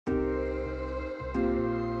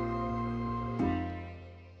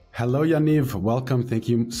Hello, Yaniv. Welcome. Thank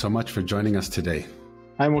you so much for joining us today.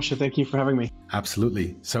 Hi, Moshe. Thank you for having me.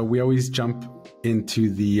 Absolutely. So we always jump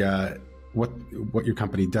into the what your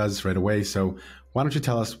company does right away. So why don't you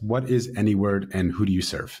tell us what is Anyword and who do you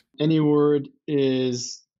serve? Anyword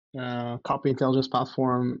is a copy intelligence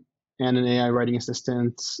platform and an AI writing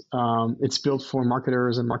assistant. It's built for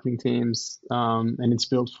marketers and marketing teams, and it's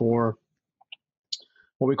built for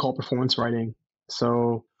what we call performance writing.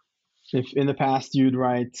 So if in the past you'd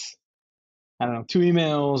write, 2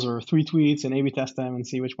 emails or 3 tweets and A/B test them and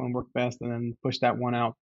see which one worked best and then push that one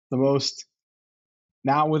out the most.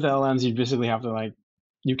 Now with LLMs, you basically have to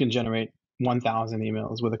you can generate 1,000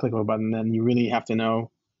 emails with a click of a button. Then you really have to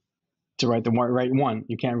know to write the right one.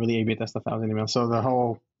 You can't really A/B test 1,000 emails. So the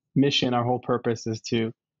whole mission, our whole purpose is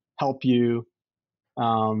to help you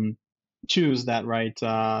choose that right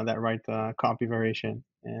copy variation.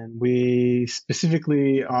 And we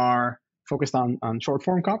specifically are focused on short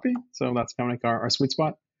form copy. So that's kind of like our sweet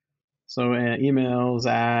spot. So emails,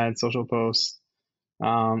 ads, social posts,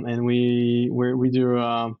 and we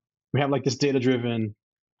have like this data driven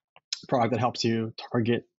product that helps you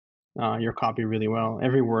target your copy really well.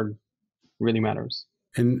 Every word really matters.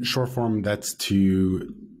 In short form, that's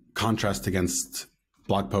to contrast against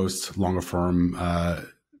blog posts, longer form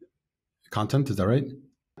content. Is that right?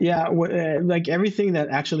 Yeah, like everything that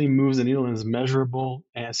actually moves the needle and is measurable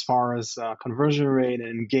as far as conversion rate and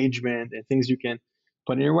engagement and things you can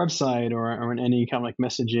put in your website or in any kind of like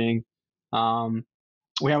messaging.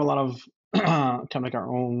 We have a lot of kind of like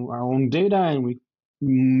our own data, and we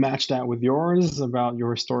match that with yours about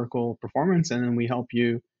your historical performance, and then we help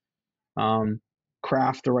you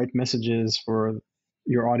craft the right messages for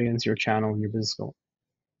your audience, your channel, and your business goal.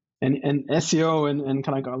 And SEO and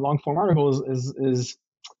kind of like long form articles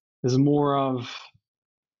is more of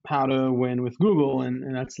how to win with Google,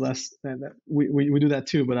 and that's less. We do that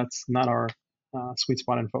too, but that's not our sweet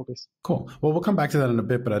spot and focus. Cool. Well, we'll come back to that in a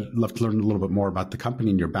bit, but I'd love to learn a little bit more about the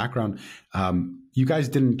company and your background. You guys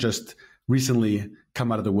didn't just recently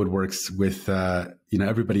come out of the woodworks with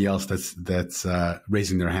everybody else that's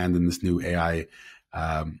raising their hand in this new AI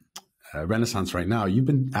renaissance right now. You've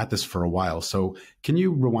been at this for a while. So can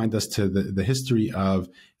you rewind us to the history of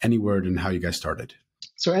Anyword and how you guys started?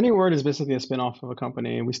 So Anyword is basically a spin-off of a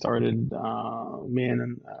company. We started, me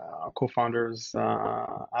and our co-founders,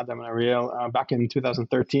 Adam and Ariel, back in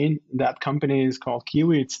 2013. That company is called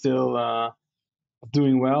KIWI. It's still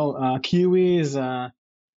doing well. KIWI is a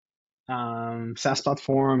SaaS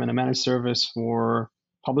platform and a managed service for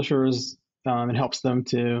publishers. It helps them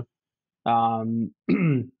to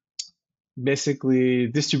basically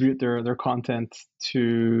distribute their content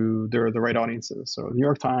to the right audiences. So New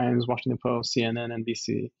York Times, Washington Post, CNN,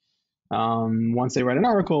 NBC. Once they write an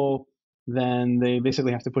article, then they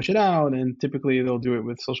basically have to push it out, and typically they'll do it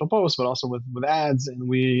with social posts, but also with ads. And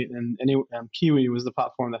KIWI was the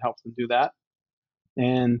platform that helped them do that.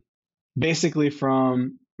 And basically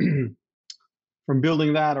from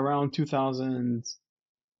building that around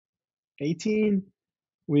 2018.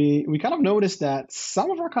 We kind of noticed that some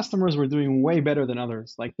of our customers were doing way better than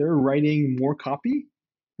others. Like they're writing more copy,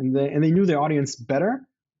 and they knew their audience better.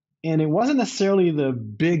 And it wasn't necessarily the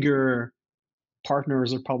bigger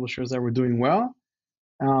partners or publishers that were doing well.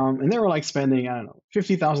 And they were like spending,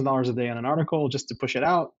 $50,000 a day on an article just to push it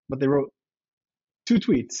out, but they wrote 2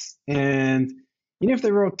 tweets. And even if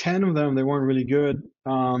they wrote 10 of them, they weren't really good.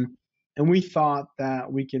 And we thought that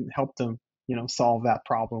we can help them, solve that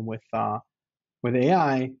problem with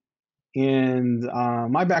AI. And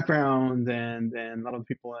my background and a lot of the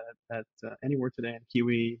people at Anyword today and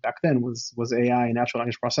KIWI back then was AI, natural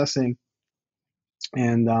language processing.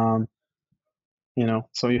 And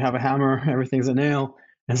so you have a hammer, everything's a nail.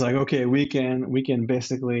 And it's like, okay, we can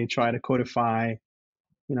basically try to codify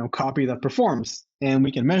copy that performs, and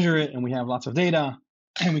we can measure it, and we have lots of data,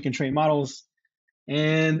 and we can train models.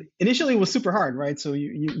 And initially it was super hard, right? So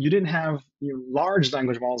you didn't have large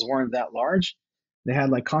language models weren't that large. They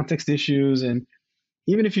had like context issues, and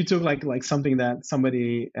even if you took like something that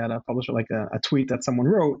somebody at a publisher, like a tweet that someone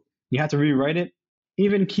wrote, you had to rewrite it.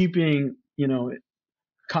 Even keeping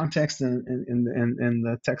context and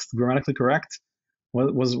the text grammatically correct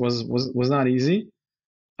was not easy.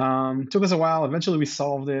 Took us a while. Eventually we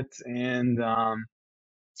solved it, and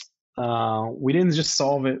we didn't just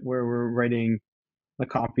solve it where we're writing the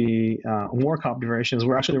copy, more copy variations.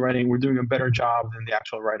 We're doing a better job than the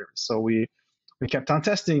actual writers. So we kept on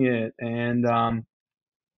testing it, and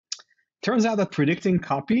turns out that predicting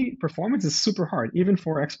copy performance is super hard, even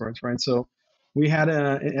for experts, right? So we had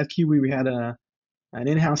at KIWI, we had an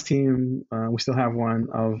in-house team. We still have one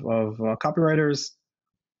of copywriters,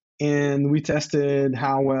 And we tested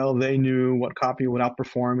how well they knew what copy would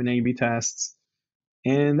outperform in A/B tests.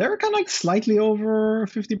 And they're kind of like slightly over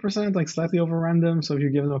 50%, like slightly over random. So if you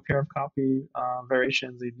give them a pair of copy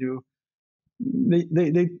variations,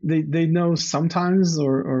 they know sometimes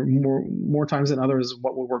or more times than others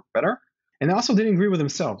what will work better. And they also didn't agree with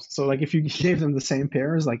themselves. So like if you gave them the same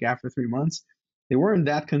pairs, like after 3 months, they weren't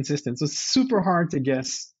that consistent. So it's super hard to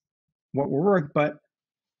guess what will work. But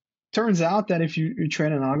turns out that if you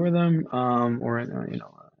train an algorithm or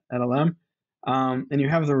LLM and you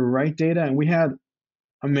have the right data, and we had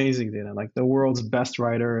amazing data, like the world's best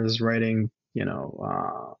writers writing,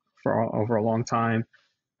 for over a long time,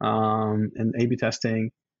 and A/B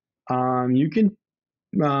testing, you can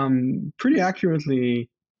pretty accurately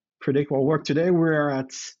predict what will work. Today we're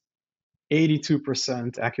at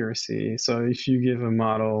 82% accuracy. So if you give a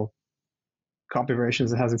model copy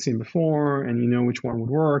variations it hasn't seen before, and you know which one would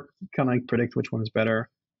work, you kind of like predict which one is better.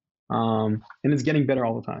 And it's getting better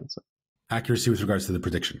all the time. So accuracy with regards to the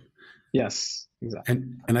prediction. Yes, exactly.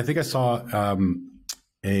 And I think I saw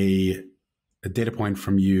a data point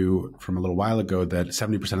from you from a little while ago that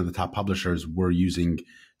 70% of the top publishers were using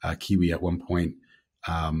KIWI at one point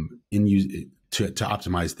to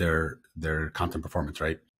optimize their content performance,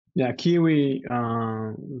 right? Yeah, KIWI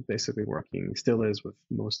basically working, still is, with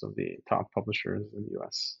most of the top publishers in the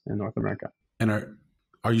US and North America. And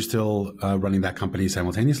are you still running that company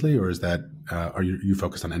simultaneously, or is that are you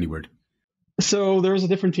focused on Anyword? So there's a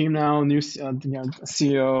different team now, new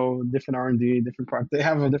CEO, different R&D, different product. They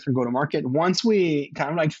have a different go-to-market. Once we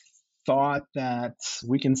kind of like thought that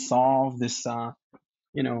we can solve this,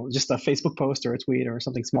 just a Facebook post or a tweet or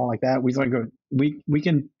something small like that, we thought, good, we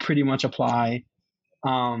can pretty much apply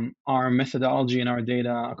our methodology and our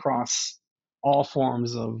data across all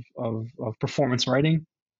forms of performance writing.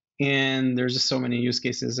 And there's just so many use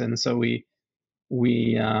cases. And so we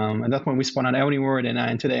at that point we spun out Anyword,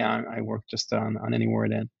 and today I work just on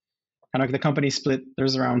Anyword, and kind of like the company split.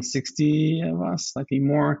 There's around 60 of us, slightly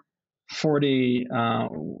more, 40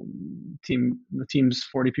 teams,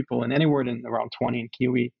 40 people in Anyword, and around 20 in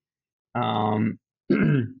KIWI.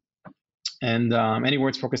 And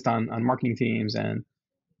Anyword's focused on marketing teams and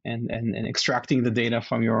extracting the data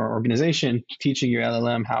from your organization, teaching your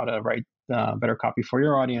LLM how to write better copy for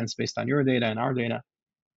your audience based on your data and our data.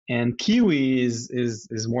 And KIWI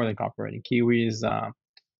is more than copywriting. KIWI is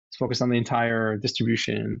focused on the entire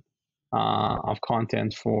distribution of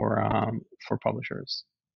content for publishers.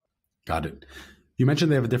 Got it. You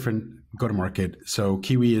mentioned they have a different go-to-market. So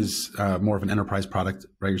KIWI is more of an enterprise product,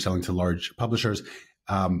 right? You're selling to large publishers.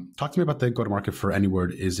 Talk to me about the go-to-market for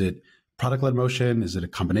Anyword. Is it product-led motion? Is it a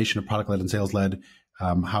combination of product-led and sales-led?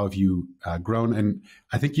 How have you grown? And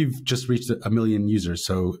I think you've just reached 1 million users.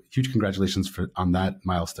 So huge congratulations on that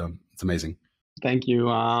milestone. It's amazing. Thank you.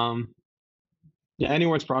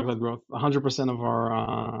 Anyword's product-led growth. 100% of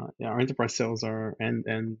our enterprise sales are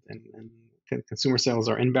and consumer sales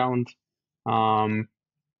are inbound. KIWI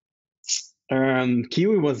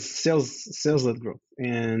was sales-led growth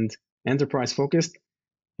and enterprise focused.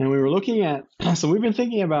 And we were looking at, so we've been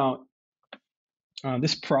thinking about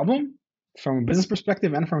this problem from a business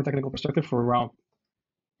perspective and from a technical perspective for around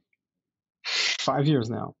 5 years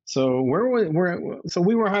now. So we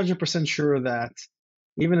were 100% sure that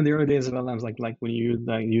even in the early days of LLMs, like when you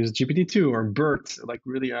use GPT-2 or BERT, like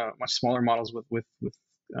really much smaller models with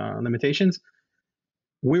limitations,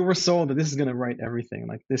 we were sold that this is going to write everything.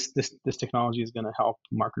 Like this technology is going to help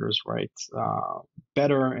marketers write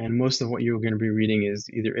better, and most of what you're going to be reading is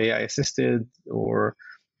either AI assisted or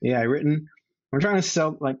AI written. We're trying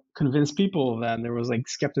to convince people that there was like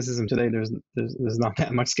skepticism. Today there's not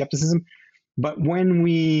that much skepticism, but when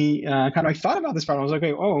we kind of thought about this problem, I was like,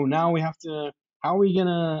 okay, now we have to. How are we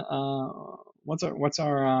gonna? What's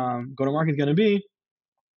our go-to-market gonna be?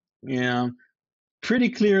 Yeah,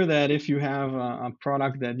 pretty clear that if you have a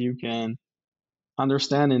product that you can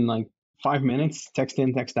understand in like 5 minutes, text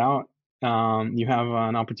in, text out, you have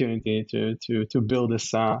an opportunity to build this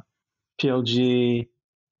PLG.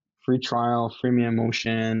 Free trial, freemium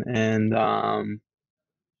motion, and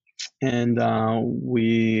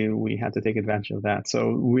we had to take advantage of that.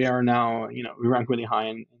 So we are now, we rank really high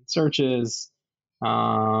in searches. We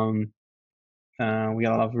got a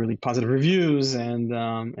lot of really positive reviews, and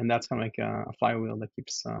that's kind of like a flywheel that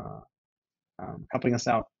keeps helping us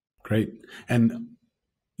out. Great. And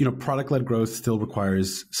product-led growth still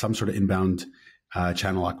requires some sort of inbound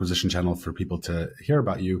acquisition channel for people to hear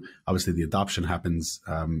about you. Obviously, the adoption happens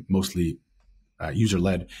mostly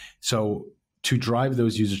user-led. So to drive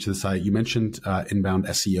those users to the site, you mentioned inbound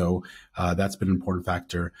SEO. That's been an important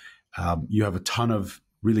factor. You have a ton of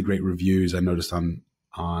really great reviews. I noticed on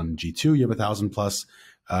on G2. You have 1,000 plus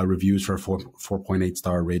reviews for a 4.8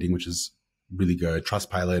 star rating, which is really good.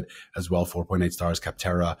 Trustpilot as well, 4.8 stars.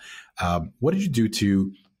 Capterra. What did you do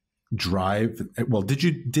to drive? Well, did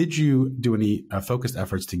you do any focused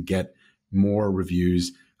efforts to get more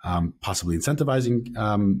reviews, possibly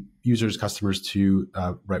incentivizing users, customers to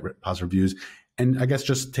write positive reviews? And I guess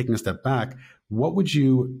just taking a step back, what would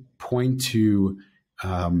you point to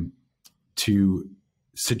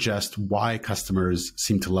suggest why customers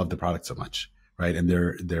seem to love the product so much, right? And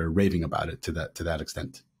they're raving about it to that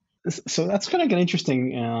extent. So that's kind of an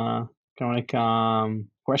interesting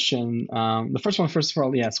question. The first one, first of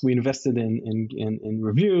all, yes, we invested in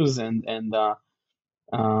reviews and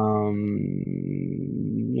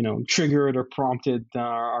triggered or prompted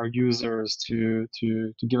our users to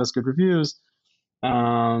give us good reviews.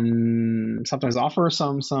 Sometimes offer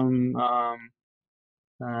some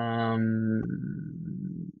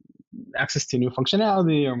access to new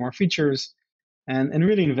functionality or more features, and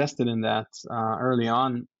really invested in that early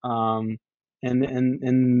on.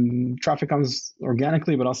 And traffic comes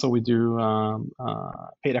organically, but also we do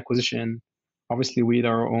paid acquisition. Obviously, we eat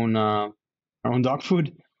our own dog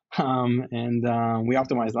food, and we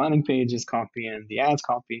optimize landing pages copy and the ads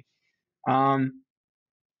copy.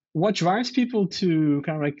 What drives people to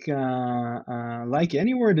kind of like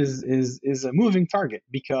Anyword is a moving target,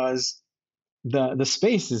 because the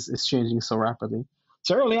space is changing so rapidly.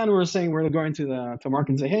 So early on, we were saying we're going to market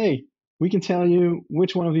and say, hey, we can tell you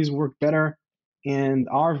which one of these work better, and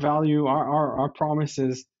our value, our promise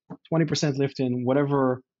is 20% lift in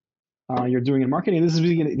whatever you're doing in marketing. This is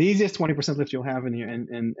really the easiest 20% lift you'll have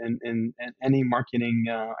in any marketing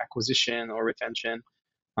acquisition or retention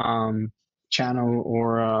channel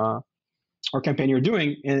or campaign you're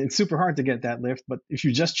doing, and it's super hard to get that lift. But if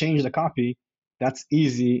you just change the copy, that's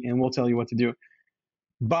easy, and we'll tell you what to do.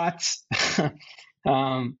 But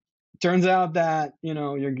turns out that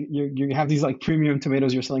you have these like premium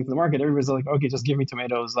tomatoes you're selling to the market. Everybody's like, okay, just give me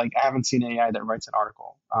tomatoes. Like, I haven't seen AI that writes an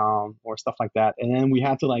article or stuff like that. And then we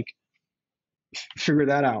had to like figure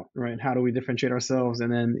that out, right? How do we differentiate ourselves?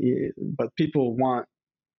 And then, but people want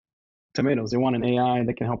tomatoes. They want an AI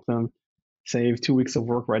that can help them save 2 weeks of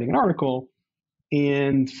work writing an article.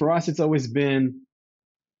 And for us, it's always been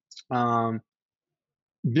building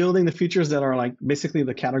the features that are like basically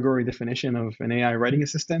the category definition of an AI writing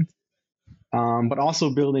assistant, but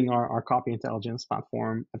also building our copy intelligence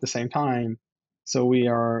platform at the same time. So we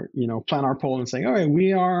are, plan our poll and saying, all right,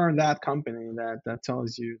 we are that company that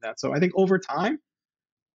tells you that. So I think over time,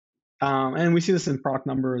 and we see this in product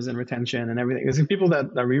numbers and retention and everything, is people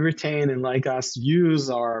that we retain and like us use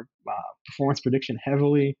our performance prediction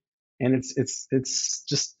heavily. And it's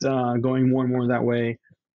just going more and more that way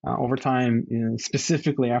over time.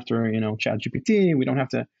 Specifically after ChatGPT, we don't have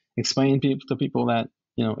to explain to people that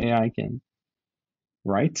AI can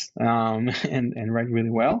write and write really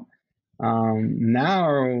well.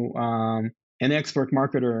 Now, an expert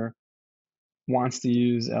marketer wants to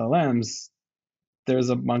use LLMs. There's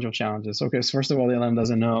a bunch of challenges. Okay, so first of all, the LLM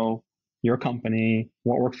doesn't know your company,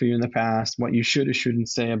 what worked for you in the past, what you should or shouldn't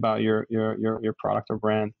say about your product or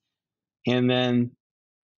brand. And then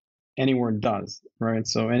Anyword does, right?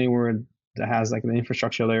 So Anyword that has like the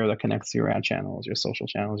infrastructure layer that connects to your ad channels, your social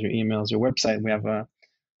channels, your emails, your website. We have a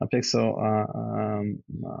pixel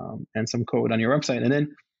and some code on your website, and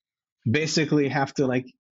then basically have to like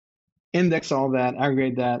index all that,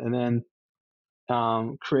 aggregate that, and then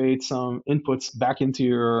create some inputs back into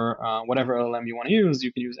your whatever LLM you want to use.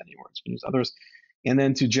 You can use Anyword, you can use others, and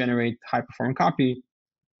then to generate high performing copy,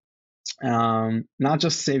 not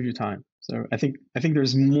just save you time. So I think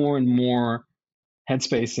there's more and more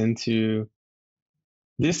headspace into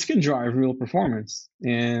this can drive real performance,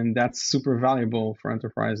 and that's super valuable for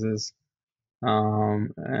enterprises,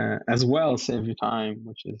 as well as save you time,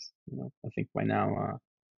 which is I think by now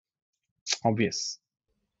obvious.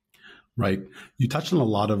 Right. You touched on a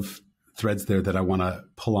lot of threads there that I want to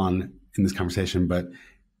pull on in this conversation, but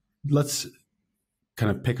let's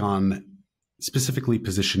kind of pick on specifically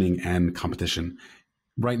positioning and competition.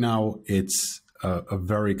 Right now, it's a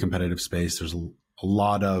very competitive space. There's a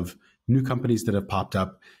lot of new companies that have popped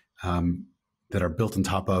up that are built on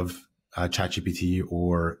top of ChatGPT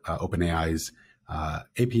or OpenAI's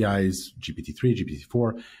APIs, GPT-3,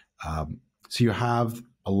 GPT-4. So you have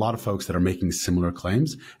a lot of folks that are making similar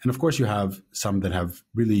claims. And of course, you have some that have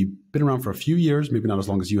really been around for a few years, maybe not as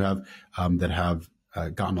long as you have, that have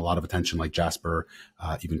gotten a lot of attention, like Jasper,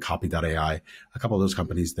 even Copy.ai, a couple of those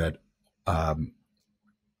companies that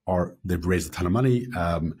they've raised a ton of money.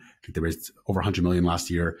 I think they raised over 100 million last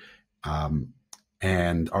year,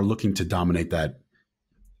 and are looking to dominate that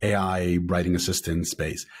AI writing assistant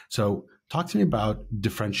space. So talk to me about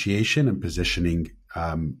differentiation and positioning.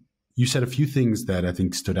 You said a few things that I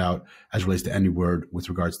think stood out as relates to Anyword with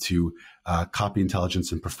regards to copy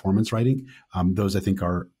intelligence and performance writing. Those I think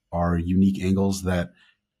are unique angles that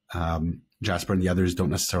Jasper and the others don't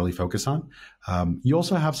necessarily focus on. You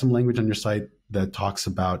also have some language on your site that talks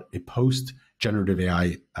about a post-generative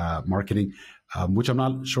AI marketing, which I'm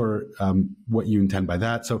not sure what you intend by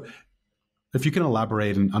that. So if you can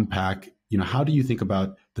elaborate and unpack, how do you think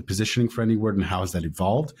about the positioning for Anyword and how has that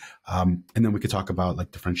evolved? And then we could talk about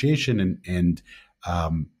like differentiation and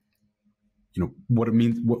what it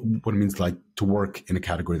means like to work in a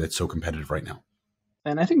category that's so competitive right now.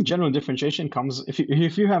 And I think general differentiation comes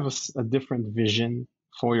if you have a different vision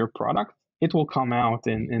for your product, it will come out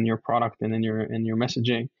in your product and in your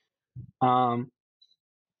messaging.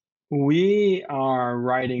 We are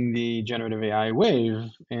riding the generative AI wave,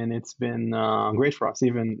 and it's been great for us.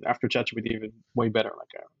 Even after ChatGPT, even way better. Like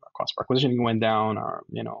our cost per acquisition went down, our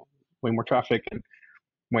way more traffic and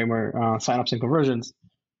way more signups and conversions.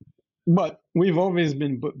 But we've always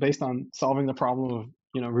been based on solving the problem of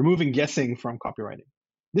removing guessing from copywriting.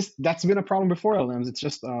 That's been a problem before LLMs. It's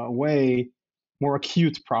just a way more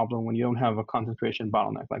acute problem when you don't have a content creation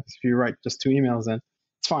bottleneck. Like if you write just 2 emails, then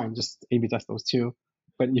it's fine. Just A/B test those 2.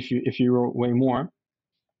 But if you wrote way more,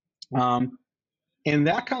 and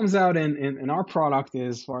that comes out in our product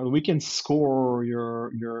is we can score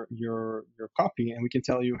your copy, and we can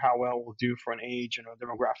tell you how well it will do for an age and a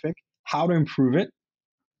demographic, how to improve it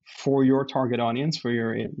for your target audience, for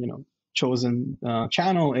your chosen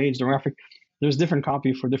channel, age, demographic. There's different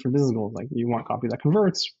copy for different business goals. Like you want copy that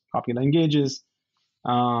converts, copy that engages,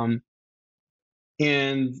 and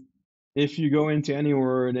if you go into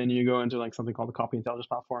Anyword and you go into like something called the Copy Intelligence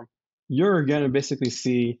Platform, you're going to basically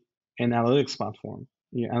see an analytics platform,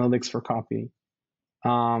 analytics for copy.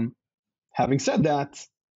 Having said that,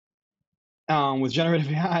 with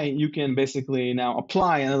generative AI, you can basically now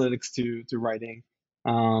apply analytics to writing,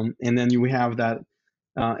 and then we have that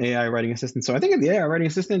AI writing assistant. So I think the AI writing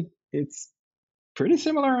assistant, it's pretty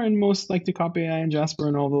similar in most like to Copy AI and Jasper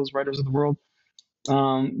and all those writers of the world.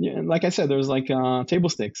 Like I said, there's like table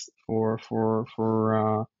stakes for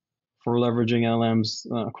leveraging LLMs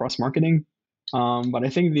across marketing. But I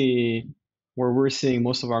think where we're seeing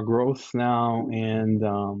most of our growth now, and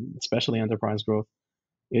especially enterprise growth,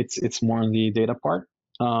 it's more in the data part,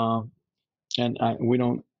 and we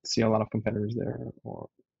don't see a lot of competitors there or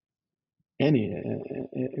any,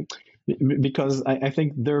 because I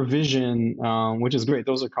think their vision, which is great.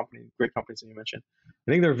 Those are great companies that you mentioned.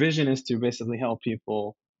 I think their vision is to basically help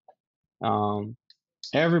people.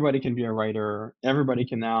 Everybody can be a writer. Everybody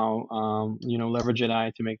can now, leverage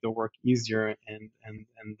AI to make their work easier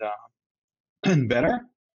and better.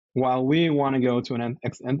 While we want to go to an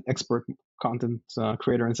expert content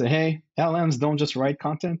creator and say, hey, LLMs don't just write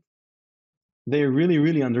content. They really,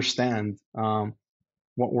 really understand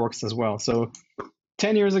what works as well. So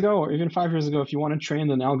 10 years ago or even 5 years ago, if you want to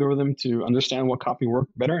train an algorithm to understand what copy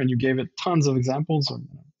worked better and you gave it tons of examples, or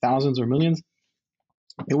thousands or millions,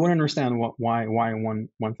 it wouldn't understand why one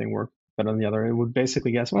thing worked better than the other. It would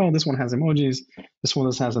basically guess, well, this one has emojis, this one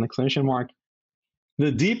has an exclamation mark.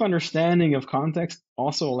 The deep understanding of context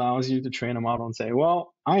also allows you to train a model and say,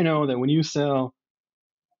 well, I know that when you sell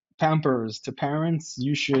Pampers to parents,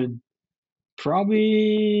 you should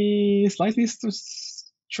probably slightly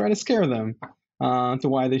try to scare them to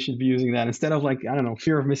why they should be using that instead of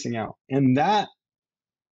fear of missing out. And that's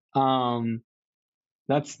a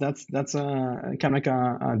kind of like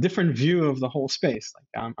a different view of the whole space.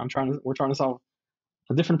 Like we're trying to solve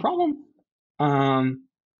a different problem.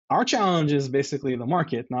 Our challenge is basically the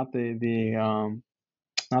market, not the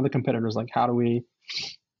competitors. Like how do we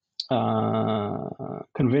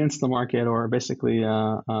convince the market, or basically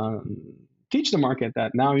teach the market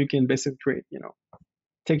that now you can basically create,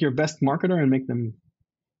 take your best marketer and make them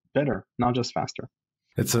better, not just faster.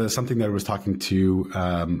 It's something that I was talking to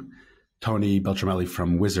Tony Beltramelli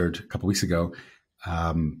from Wizard a couple of weeks ago.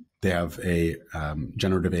 They have a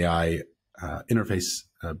generative AI interface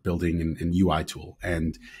building and UI tool.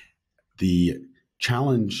 And the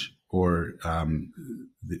challenge or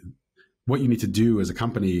what you need to do as a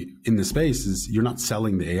company in this space is you're not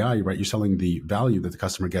selling the AI, right? You're selling the value that the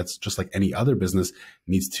customer gets, just like any other business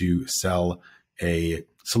needs to sell a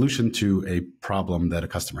solution to a problem that a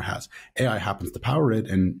customer has. AI happens to power it.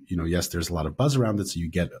 And, yes, there's a lot of buzz around it. So you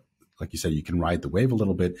get, like you said, you can ride the wave a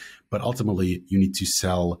little bit, but ultimately you need to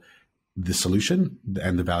sell the solution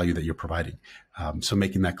and the value that you're providing. So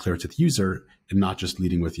making that clear to the user and not just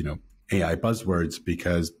leading with, AI buzzwords,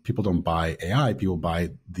 because people don't buy AI, people buy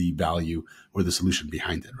the value or the solution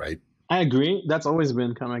behind it, right? I agree. That's always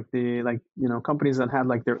been kind of like companies that had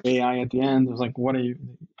like their AI at the end. It was like, what are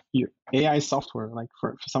you AI software? Like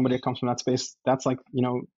for somebody that comes from that space, that's like,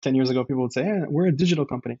 10 years ago, people would say, hey, we're a digital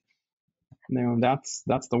company. That's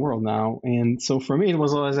the world now. And so for me, it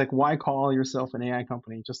was always like, why call yourself an AI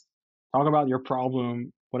company? Just talk about your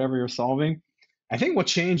problem, whatever you're solving. I think what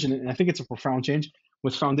changed, and I think it's a profound change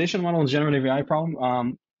with foundation model and generative AI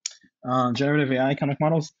generative AI kind of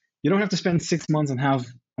models, you don't have to spend 6 months and have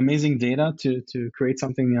amazing data to create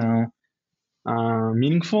something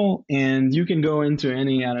meaningful. And you can go into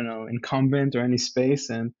any, I don't know, incumbent or any space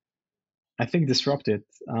and I think disrupt it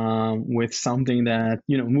with something that,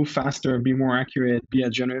 move faster, be more accurate, be a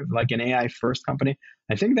generative, like an AI first company.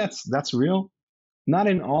 I think that's real. Not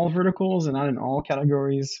in all verticals and not in all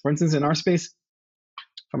categories. For instance, in our space,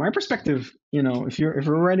 from my perspective, if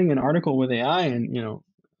we're writing an article with AI and,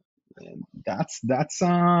 that's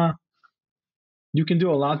you can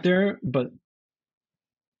do a lot there, but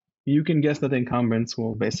you can guess that the incumbents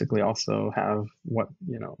will basically also have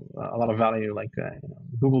a lot of value, like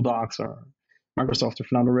Google Docs or Microsoft,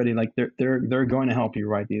 if not already. Like they're going to help you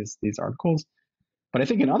write these articles. But I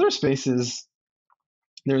think in other spaces,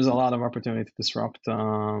 there's a lot of opportunity to disrupt.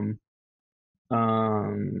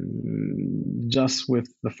 Just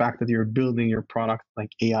with the fact that you're building your product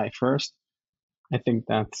like AI first, I think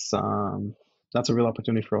that's a real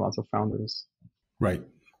opportunity for lots of founders. Right.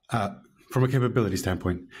 From a capability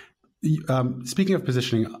standpoint, speaking of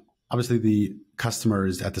positioning, obviously the customer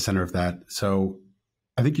is at the center of that. So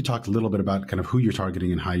I think you talked a little bit about kind of who you're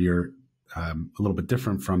targeting and how you're a little bit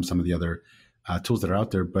different from some of the other tools that are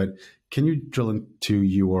out there. But can you drill into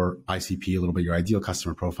your ICP a little bit, your ideal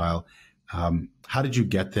customer profile? How did you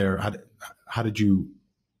get there? How did you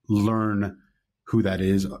learn who that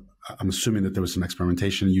is? I'm assuming that there was some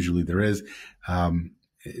experimentation. Usually there is.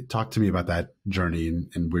 Talk to me about that journey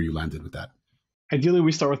and where you landed with that. Ideally,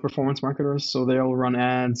 we start with performance marketers. So they'll run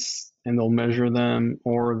ads and they'll measure them,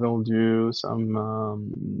 or they'll do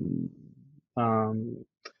some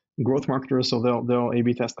growth marketers. So they'll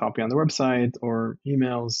A/B test copy on the website or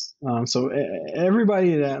emails. So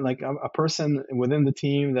everybody that, like a person within the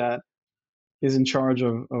team that is in charge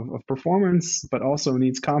of performance, but also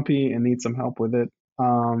needs copy and needs some help with it.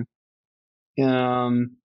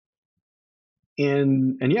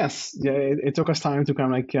 And yes, it took us time to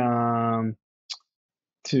kind of like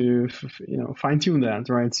to fine tune that,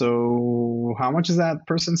 right? So how much is that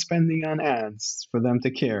person spending on ads for them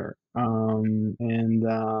to care?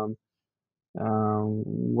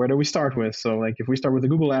 Where do we start with? So like if we start with the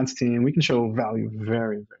Google Ads team, we can show value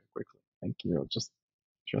very, very quickly. Like just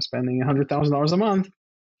if you're spending $100,000 a month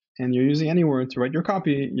and you're using Anyword to write your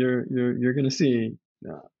copy, you're going to see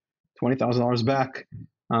 $20,000 back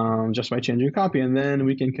just by changing your copy, and then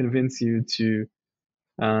we can convince you to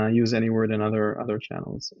use Anyword and other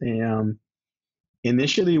channels.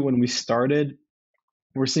 Initially, when we started,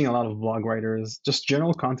 we're seeing a lot of blog writers, just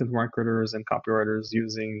general content marketers and copywriters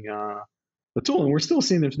using the tool, and we're still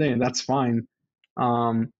seeing them today, and that's fine.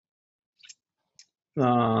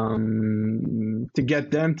 To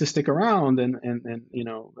get them to stick around and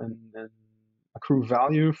accrue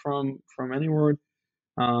value from Anyword,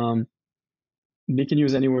 they can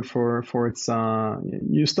use Anyword for its.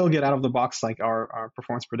 You still get out of the box like our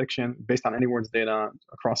performance prediction based on Anyword's data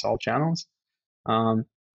across all channels.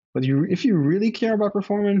 But if you really care about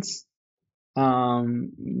performance,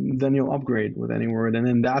 then you'll upgrade with Anyword, and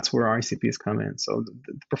then that's where our ICPs come in. So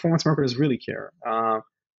the performance marketers really care.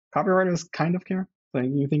 Copywriters kind of care. Like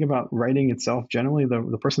you think about writing itself, generally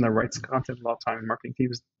the person that writes content a lot of time in marketing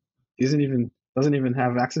teams doesn't even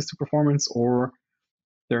have access to performance, or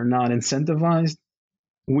they're not incentivized.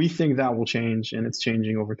 We think that will change, and it's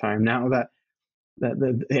changing over time. Now that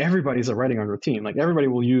everybody's writing under a team, like everybody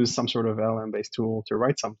will use some sort of LLM-based tool to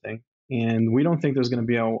write something, and we don't think there's going to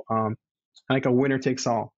be a winner takes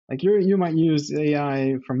all. Like you might use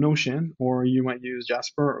AI from Notion, or you might use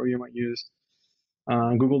Jasper, or you might use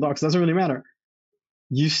Google Docs. Doesn't really matter.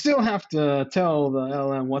 You still have to tell the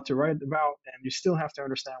LLM what to write about, and you still have to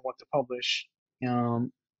understand what to publish.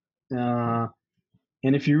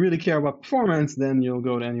 And if you really care about performance, then you'll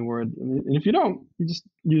go to Anyword. And if you don't, you just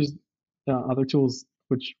use other tools,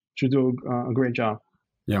 which should do a great job.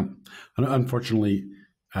 Yeah. Unfortunately,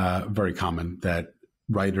 very common that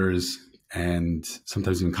writers and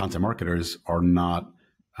sometimes even content marketers are not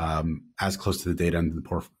as close to the data and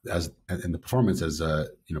the performance as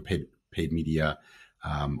paid media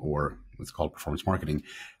or what's called performance marketing,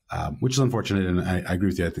 which is unfortunate. And I agree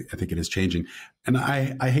with you. I think it is changing. And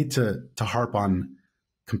I hate to harp on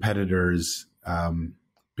competitors,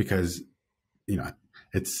 because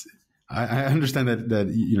I understand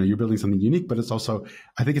that you're building something unique, but it's also,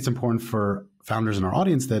 I think it's important for founders in our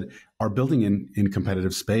audience that are building in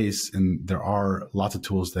competitive space, and there are lots of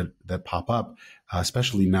tools that pop up,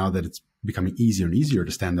 especially now that it's becoming easier and easier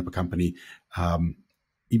to stand up a company,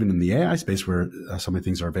 even in the AI space where so many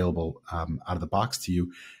things are available out of the box to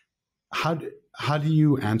you. How do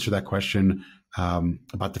you answer that question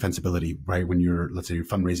about defensibility, right? When let's say you're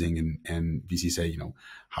fundraising and VC say,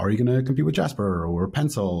 how are you going to compete with Jasper or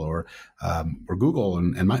Pencil or Google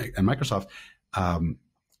and Microsoft?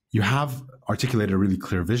 You have articulated a really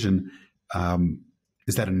clear vision.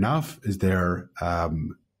 Is that enough? Is there a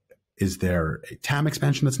TAM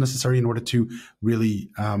expansion that's necessary in order to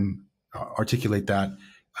really articulate that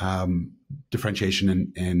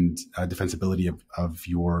differentiation and defensibility of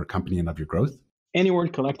your company and of your growth?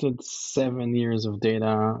 Anyword collected 7 years of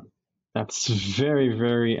data that's very,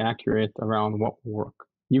 very accurate around what will work.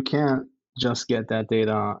 You can't just get that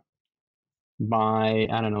data by,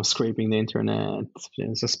 I don't know, scraping the internet,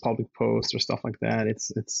 just public posts or stuff like that.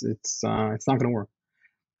 It's not going to work.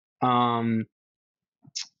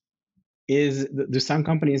 Do some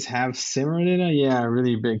companies have similar data? Yeah,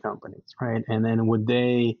 really big companies, right? And then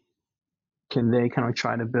can they kind of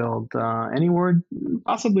try to build Anyword?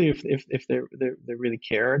 Possibly if they really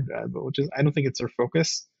cared, but I don't think it's their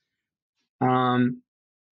focus.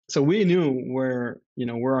 So we knew where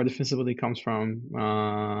our defensibility comes from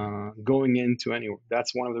going into Anyword.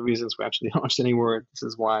 That's one of the reasons we actually launched Anyword. This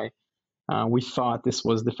is why we thought this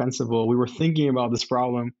was defensible. We were thinking about this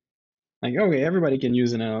problem. Like, okay, everybody can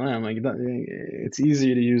use an LLM. Like, it's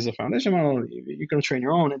easy to use a foundation model. You can train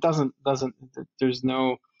your own. It doesn't. There's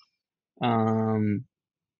no.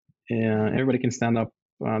 Everybody can stand up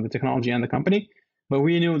the technology and the company, but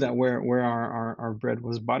we knew that where our bread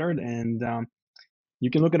was buttered, and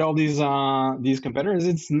you can look at all these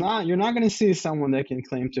competitors. You're not going to see someone that can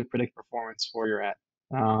claim to predict performance for your ad,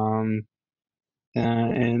 and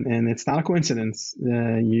it's not a coincidence.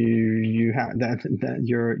 You have that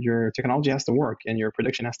your technology has to work and your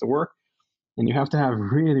prediction has to work, and you have to have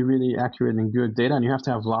really, really accurate and good data, and you have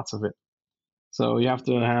to have lots of it. So you have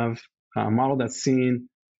to have a model that's seen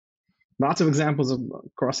lots of examples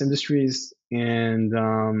across industries, and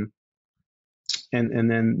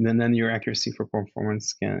then your accuracy for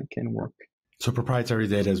performance can work. So proprietary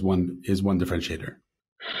data is one differentiator.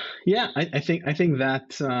 Yeah, I think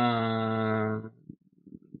that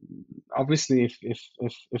obviously if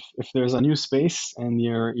there's a new space and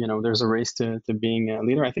there's a race to being a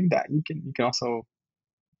leader, I think that you can also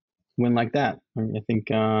win like that. I think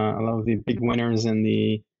a lot of the big winners in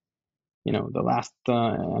the last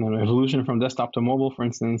evolution from desktop to mobile, for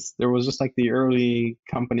instance, there was just like the early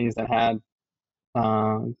companies that had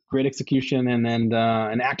great execution and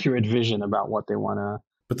an accurate vision about what they want to.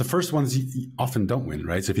 But the first ones often don't win,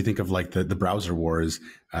 right? So if you think of like the browser wars,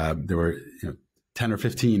 there were 10 or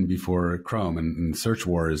 15 before Chrome and search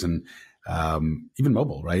wars, and even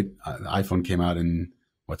mobile, right? iPhone came out in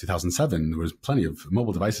 2007. There was plenty of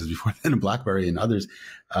mobile devices before then, and BlackBerry and others.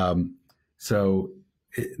 So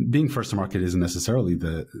being first to market isn't necessarily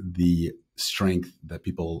the strength that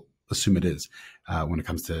people assume it is when it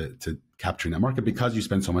comes to capturing that market, because you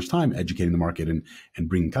spend so much time educating the market and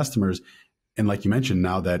bringing customers. And like you mentioned,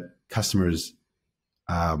 now that customers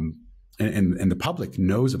and the public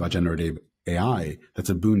knows about generative AI, that's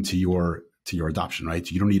a boon to your adoption, right?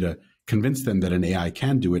 So you don't need to convince them that an AI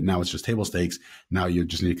can do it. Now it's just table stakes. Now you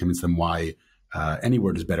just need to convince them why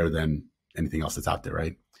Anyword is better than anything else that's out there,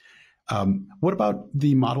 right? What about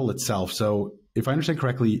the model itself? So if I understand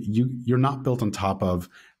correctly, you're not built on top of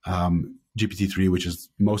GPT-3, which is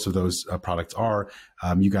most of those products are.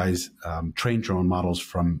 You guys trained your own models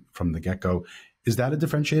from the get-go. Is that a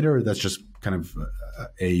differentiator, or that's just kind of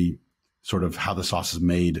a sort of how the sauce is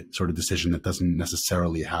made sort of decision that doesn't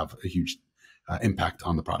necessarily have a huge impact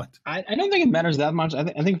on the product? I don't think it matters that much. I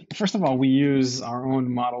think first of all, we use our own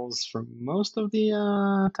models for most of the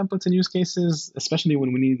templates and use cases, especially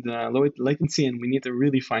when we need low latency and we need to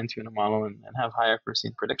really fine tune a model and have high accuracy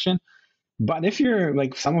in prediction. But if you're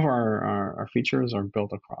like, some of our features are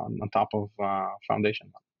built on top of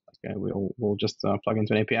foundation. Like we'll just plug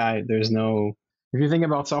into an API. There's no. If you think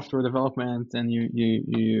about software development and you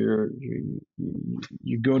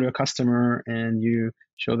go to a customer and you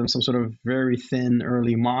show them some sort of very thin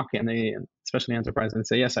early mock, and they, especially enterprise, and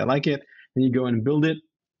say, yes, I like it, and you go and build it.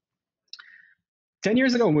 10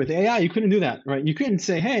 years ago with AI, you couldn't do that, right? You couldn't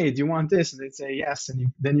say, hey, do you want this? And they'd say yes,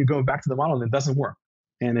 and then you go back to the model and it doesn't work.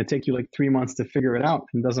 And it takes you like 3 months to figure it out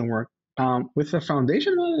and it doesn't work. With the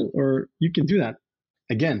foundation model, or you can do that.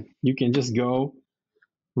 Again, you can just go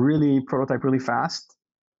really prototype really fast.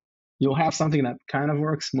 You'll have something that kind of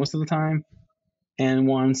works most of the time. And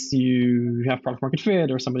once you have product market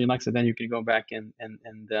fit or somebody likes it, then you can go back and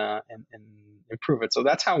improve it. So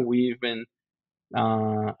that's how we've been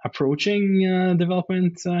approaching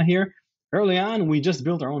development here. Early on, we just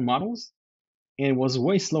built our own models, and it was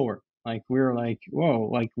way slower. Like we were like, whoa,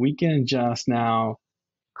 like we can just now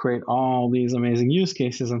create all these amazing use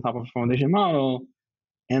cases on top of a foundation model.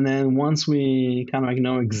 And then once we kind of like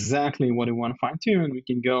know exactly what we want to fine tune, we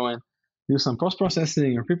can go and do some post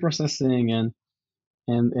processing or pre processing and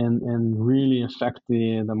really affect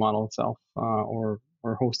the model itself or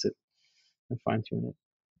host it and fine tune it.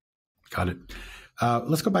 Got it.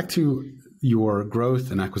 Let's go back to your growth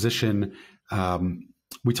and acquisition.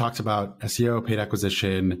 We talked about SEO, paid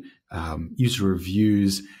acquisition, user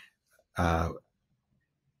reviews.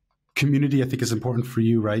 Community, I think, is important for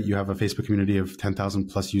you, right? You have a Facebook community of 10,000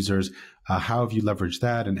 plus users. How have you leveraged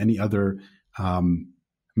that, and any other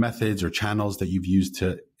methods or channels that you've used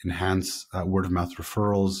to enhance word of mouth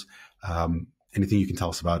referrals? Anything you can tell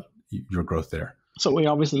us about your growth there? So we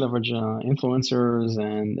obviously leverage influencers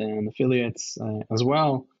and affiliates as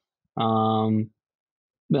well.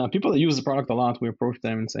 The people that use the product a lot, we approach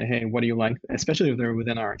them and say, hey, what do you like? Especially if they're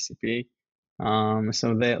within our ICP.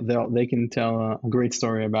 So they can tell a great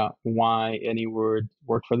story about why Anyword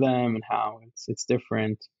worked for them and how it's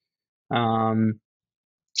different.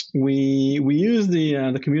 We use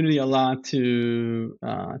the community a lot to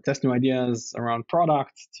test new ideas around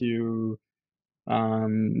product. It's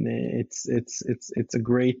a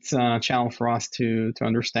great channel for us to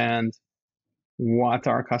understand what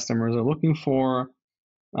our customers are looking for.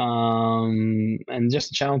 And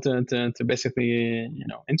just a channel to basically,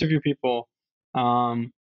 interview people.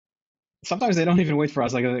 Sometimes they don't even wait for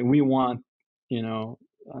us. Like we want,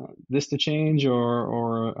 this to change,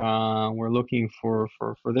 or we're looking for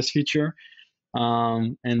this feature.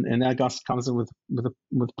 And that comes with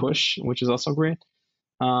push, which is also great.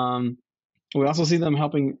 We also see them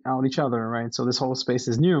helping out each other, right? So this whole space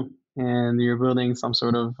is new, and you're building some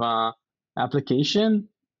sort of application,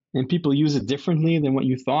 and people use it differently than what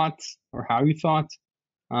you thought or how you thought.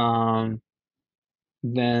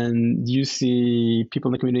 Then you see people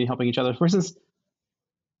in the community helping each other. For instance,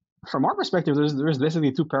 from our perspective, there's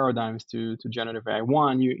basically two paradigms to generative AI.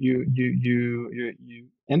 One, you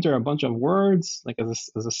enter a bunch of words like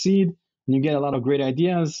as a seed, and you get a lot of great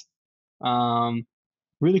ideas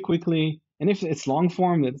really quickly. And if it's long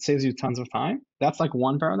form, that saves you tons of time. That's like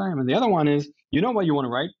one paradigm. And the other one is, you know what you want to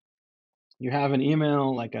write. You have an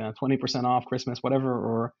email like a 20% off Christmas,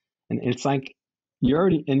 whatever, and it's like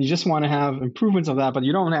you just want to have improvements of that, but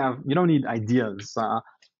you don't need ideas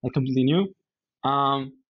like completely new.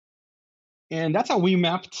 And that's how we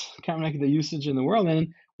mapped kind of like the usage in the world.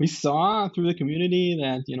 And we saw through the community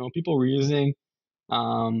that, people were using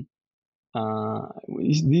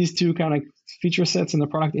these two kind of feature sets in the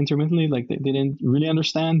product intermittently. Like they didn't really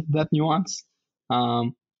understand that nuance.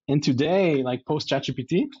 And today, like post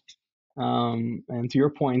ChatGPT, and to your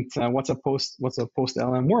point, what's a post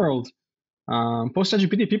LM world? Post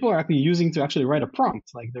ChatGPT, people are actually using to actually write a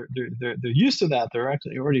prompt. Like they're used to that. They're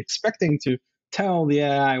actually already expecting to tell the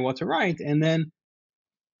AI what to write, and then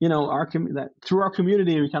through our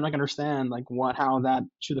community, we kind of understand like how that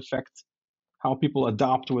should affect how people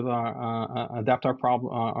adapt our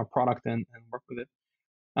product and work with it.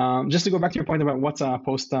 Just to go back to your point about what's a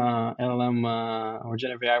post LLM or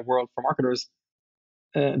generative AI world for marketers,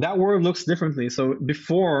 that world looks differently. So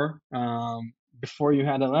before you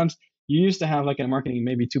had LLMs, you used to have like in marketing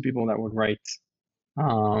maybe two people that would write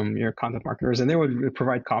your content marketers, and they would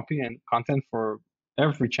provide copy and content for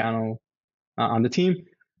every channel on the team.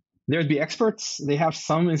 There'd be experts. They have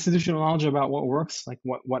some institutional knowledge about what works, like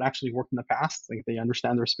what actually worked in the past. Like they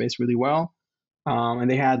understand their space really well. And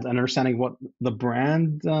they had an understanding of what the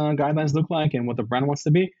brand guidelines look like and what the brand wants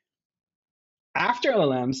to be. After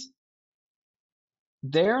LLMs,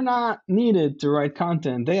 they're not needed to write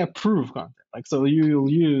content. They approve content. Like, so you'll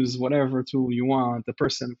use whatever tool you want, the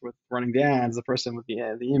person with running the ads, the person with the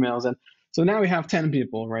emails. And so now we have 10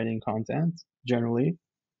 people writing content generally.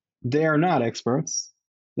 They are not experts.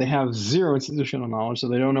 They have zero institutional knowledge, so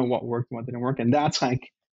they don't know what worked and what didn't work. And that's like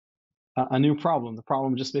a new problem. The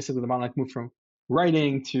problem just basically the bottleneck moved from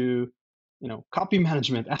writing to, copy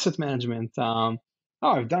management, asset management.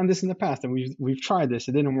 I've done this in the past, and we've tried this.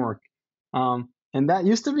 It didn't work. And that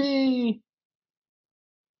used to be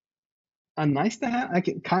a nice to have,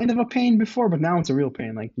 like kind of a pain before, but now it's a real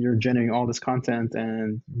pain. Like you're generating all this content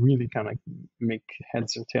and really kind of make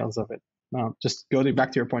heads or tails of it. Just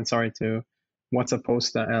back to your point. Sorry, to what's a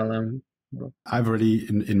post LLM I've already,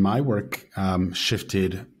 in my work,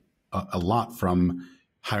 shifted a lot from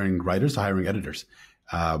hiring writers to hiring editors,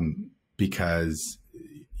 because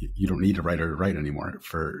you don't need a writer to write anymore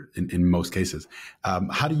in most cases.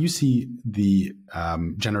 How do you see the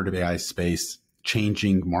generative AI space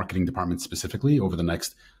changing marketing departments specifically over the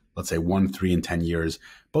next, let's say, 1, 3, and 10 years,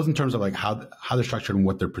 both in terms of like how they're structured and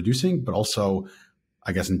what they're producing, but also,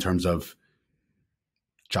 I guess, in terms of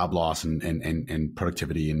job loss and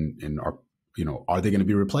productivity and are they going to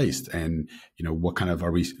be replaced? And, what kind of,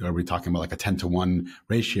 are we talking about like a 10-to-1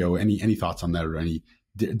 ratio? Any thoughts on that, or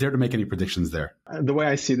dare to make any predictions there? The way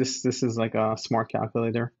I see this is like a smart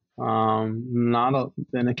calculator. And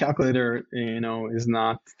a calculator, is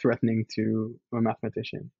not threatening to a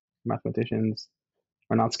mathematician. Mathematicians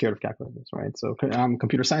are not scared of calculators, right? So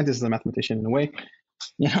computer scientist is a mathematician in a way.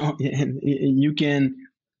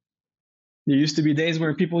 There used to be days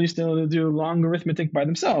where people used to do long arithmetic by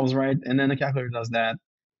themselves, right? And then a calculator does that.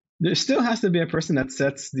 There still has to be a person that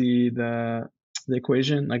sets the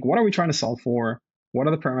equation. Like, what are we trying to solve for? What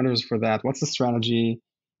are the parameters for that? What's the strategy?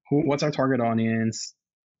 What's our target audience?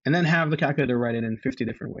 And then have the calculator write it in 50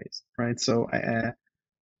 different ways, right? So,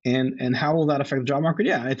 and how will that affect the job market?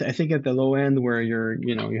 Yeah, I think at the low end where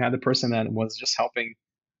you had the person that was just helping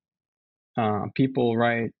people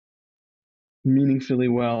write meaningfully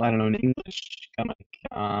well, I don't know, in English, kind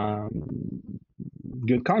of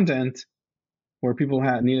good content, where people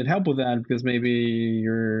needed help with that because maybe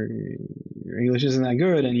your English isn't that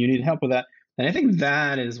good and you need help with that. And I think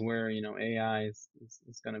that is where AI is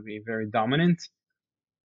going to be very dominant.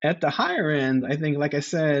 At the higher end, I think, like I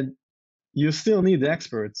said, you still need the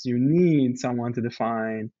experts. You need someone to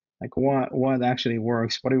define like what actually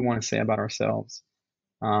works. What do we want to say about ourselves?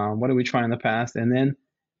 What did we try in the past? And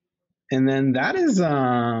then that is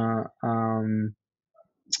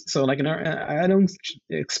so like I don't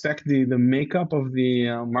expect the makeup of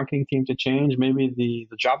the marketing team to change. Maybe the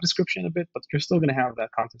job description a bit, but you're still going to have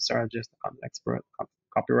that content strategist, the content expert,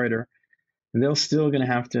 copywriter, and they're still going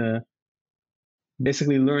to have to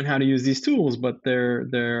basically learn how to use these tools. But they're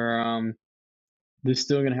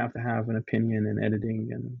still going to have an opinion in editing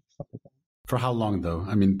and stuff like that. For how long though?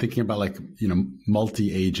 I mean, thinking about like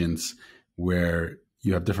multi agents where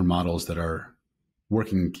you have different models that are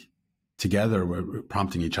working together,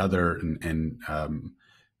 prompting each other and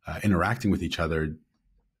interacting with each other.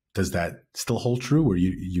 Does that still hold true, where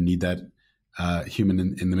you need that human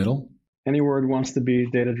in the middle? Anyword wants to be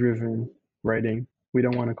data-driven writing. We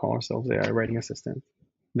don't want to call ourselves AI writing assistant.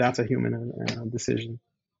 That's a human decision,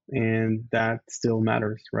 and that still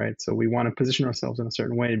matters, right? So we want to position ourselves in a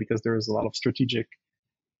certain way because there's a lot of strategic,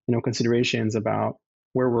 considerations about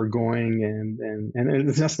where we're going, and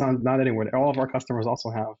it's just not Anyword. All of our customers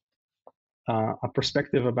also have a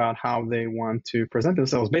perspective about how they want to present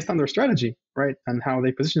themselves based on their strategy, right? And how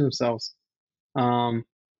they position themselves. Can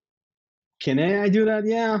AI do that?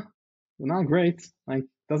 Yeah, not great. Like,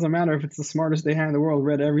 doesn't matter if it's the smartest AI in the world,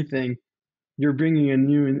 read everything. You're bringing a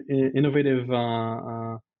new, innovative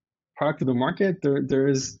product to the market.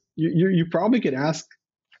 You probably could ask,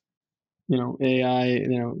 AI,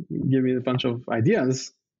 give me a bunch of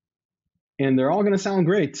ideas, and they're all going to sound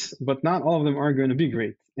great, but not all of them are going to be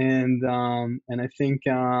great. And I think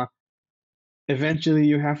eventually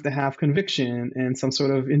you have to have conviction and some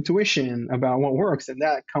sort of intuition about what works, and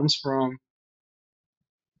that comes from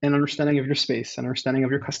an understanding of your space, an understanding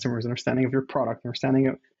of your customers, an understanding of your product, understanding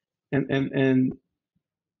of and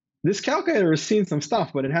this calculator has seen some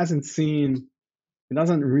stuff, but it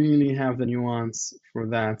doesn't really have the nuance for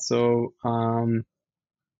that. So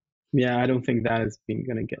yeah, I don't think that is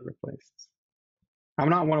going to get replaced. I'm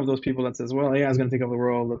not one of those people that says, well, AI is going to take over the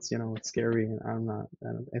world. It's scary. I'm not.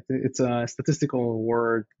 It's a statistical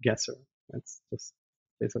word guesser. It's just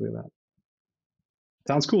basically that.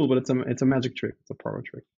 Sounds cool, but it's a magic trick. It's a parlor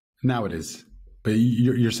trick. Now it is. But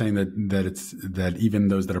you're saying that even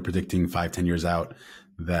those that are predicting 5-10 years out,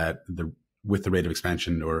 that with the rate of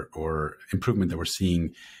expansion or improvement that we're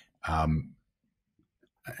seeing, I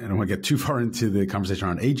don't want to get too far into the conversation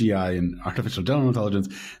around AGI and artificial general intelligence,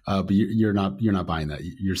 but you're not buying that.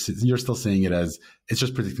 You're still seeing it as it's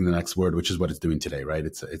just predicting the next word, which is what it's doing today, right?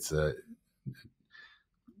 It's a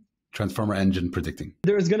transformer engine predicting.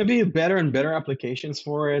 There's going to be better and better applications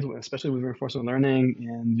for it, especially with reinforcement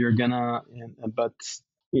learning, but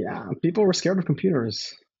yeah, people were scared of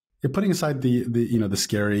computers. You're putting aside the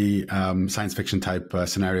scary science fiction type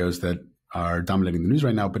scenarios that are dominating the news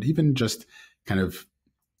right now, but even just kind of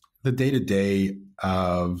the day-to-day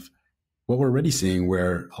of what we're already seeing,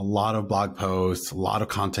 where a lot of blog posts, a lot of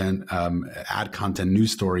content, ad content,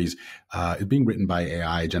 news stories is being written by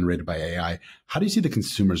AI, generated by AI. How do you see the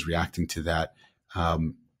consumers reacting to that?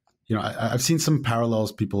 I've seen some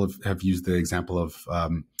parallels. People have used the example of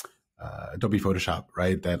Adobe Photoshop,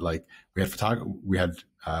 right? That like we had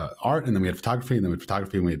art, and then we had photography, and then we had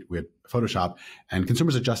photography, and we had Photoshop, and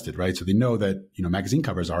consumers adjusted, right? So they know that magazine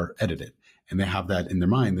covers are edited, and they have that in their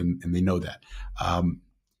mind, and they know that.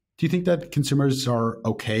 Do you think that consumers are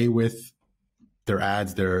okay with their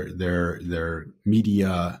ads, their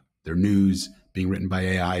media, their news being written by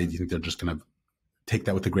AI? Do you think they're just going to take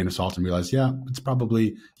that with a grain of salt and realize, yeah, it's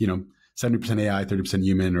probably 70% AI, 30%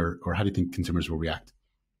 human, or how do you think consumers will react?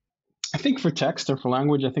 I think for text or for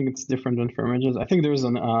language, I think it's different than for images. I think there's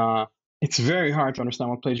it's very hard to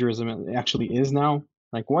understand what plagiarism actually is now.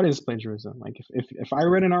 Like, what is plagiarism? Like, if I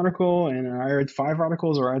read an article and I read 5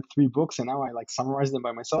 articles, or I read 3 books, and now I like summarize them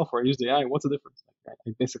by myself, or I use the AI, what's the difference? Like,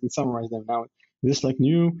 I basically summarize them now. Is this like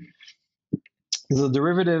new? Is a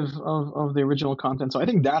derivative of the original content? So I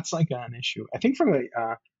think that's like an issue. I think from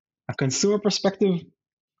a consumer perspective,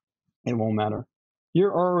 it won't matter.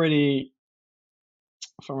 You're already,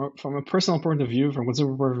 from a personal point of view, from a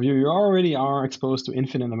consumer point of view, you already are exposed to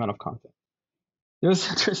infinite amount of content. There's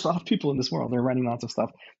a lot of people in this world. They're writing lots of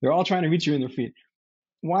stuff. They're all trying to reach you in their feed.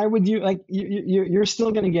 Why would you like? You're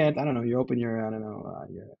still gonna get, I don't know. You open your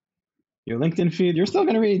your LinkedIn feed. You're still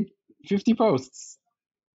gonna read 50 posts.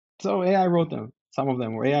 So AI wrote them. Some of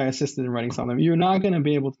them were AI assisted in writing some of them. You're not gonna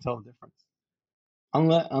be able to tell the difference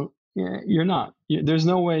unless you're not. There's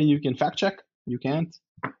no way you can fact check. You can't.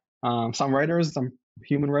 Some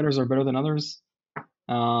human writers are better than others.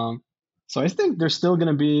 So I think there's still going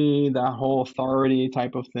to be that whole authority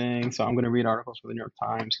type of thing. So I'm going to read articles for the New York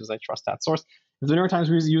Times because I trust that source. If the New York Times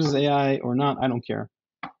uses AI or not, I don't care.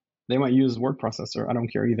 They might use word processor. I don't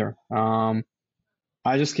care either.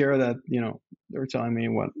 I just care that they're telling me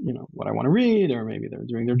what I want to read, or maybe they're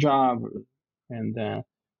doing their job, and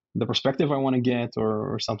the perspective I want to get,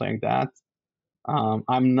 or something like that.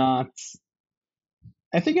 I'm not.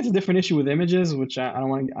 I think it's a different issue with images, which I don't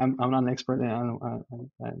want to. I'm not an expert. I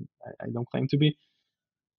don't claim to be.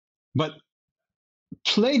 But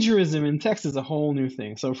plagiarism in text is a whole new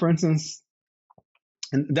thing. So, for instance,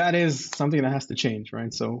 and that is something that has to change,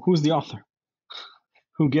 right? So, who's the author?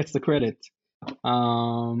 Who gets the credit?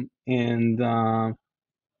 I'm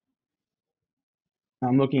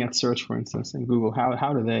looking at search, for instance, in Google.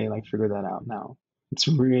 How do they figure that out now? It's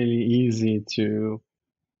really easy to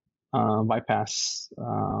bypass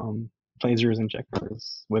plagiarism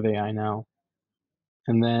checkers with AI now.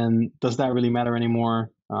 And then, does that really matter anymore?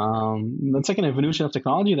 That's like an evolution of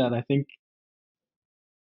technology that I think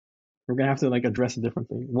we're gonna have to address it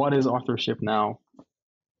differently. What is authorship now?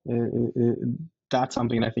 That's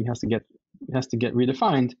something that I think has to get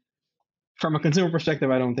redefined. From a consumer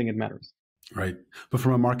perspective, I don't think it matters. Right, but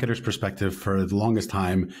from a marketer's perspective, for the longest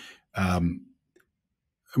time,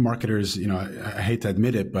 marketers, I hate to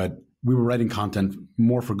admit it, but we were writing content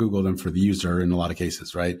more for Google than for the user in a lot of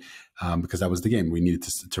cases, right? Because that was the game. We needed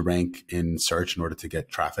to rank in search in order to get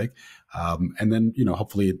traffic. And then,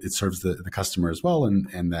 hopefully it serves the customer as well.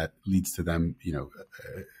 And that leads to them,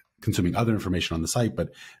 consuming other information on the site, but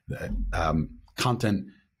the content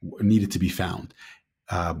needed to be found.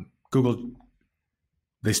 Google,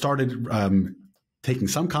 they started taking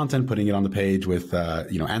some content, putting it on the page with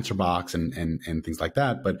answer box and things like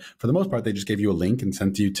that. But for the most part, they just gave you a link and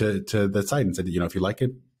sent you to the site and said, if you like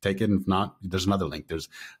it, take it. And if not, there's another link. There's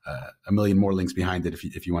a million more links behind it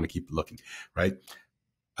if you want to keep looking, right?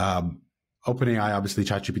 OpenAI, obviously,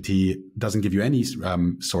 ChatGPT doesn't give you any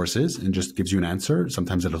sources and just gives you an answer.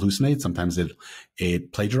 Sometimes it hallucinates, sometimes it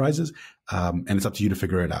plagiarizes, and it's up to you to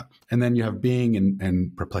figure it out. And then you have Bing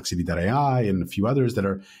and Perplexity.ai and a few others that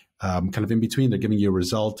are kind of in between. They're giving you a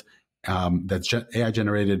result that's AI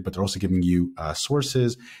generated, but they're also giving you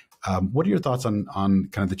sources. What are your thoughts on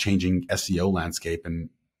kind of the changing SEO landscape and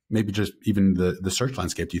maybe just even the search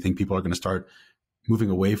landscape? Do you think people are going to start moving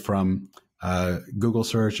away from Google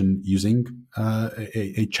search and using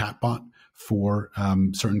a chatbot for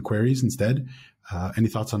certain queries instead? Any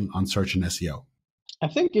thoughts on search and SEO? I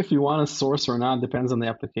think if you want a source or not depends on the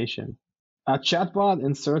application. A chatbot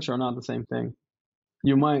and search are not the same thing.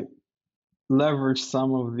 You might leverage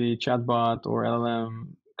some of the chatbot or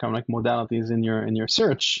LLM kind of modalities in your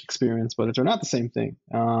search experience, but they're not the same thing.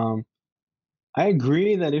 I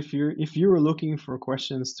agree that if you were looking for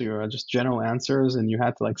questions to your just general answers and you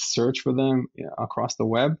had to search for them across the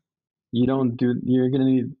web, you're not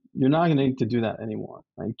gonna need to do that anymore.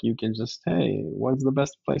 You can just, hey, what's the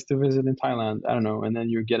best place to visit in Thailand? I don't know, and then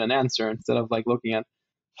you get an answer instead of looking at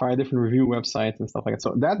 5 different review websites and stuff like that.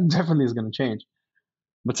 So that definitely is going to change.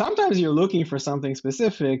 But sometimes you're looking for something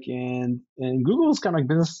specific, and Google's kind of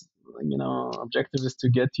business, objective is to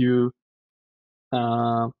get you,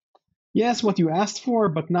 yes, what you asked for,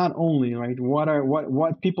 but not only, right?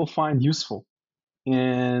 What people find useful,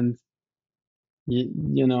 and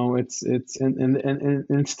it's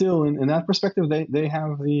and still in that perspective, they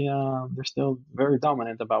have they're still very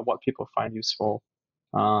dominant about what people find useful,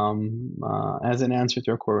 as an answer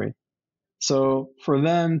to a query. So for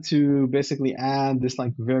them to basically add this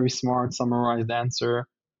like very smart summarized answer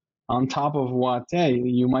on top of what, hey,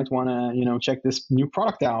 you might want to, check this new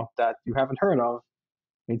product out that you haven't heard of,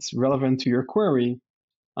 it's relevant to your query.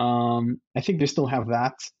 I think they still have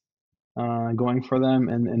that going for them,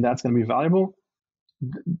 and that's going to be valuable.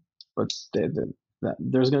 But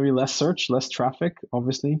there's going to be less search, less traffic,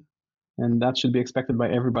 obviously, and that should be expected by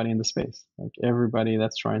everybody in the space. Like everybody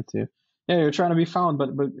that's trying to, yeah, you're trying to be found,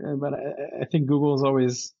 but I think Google is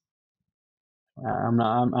always. I'm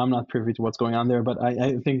not privy to what's going on there, but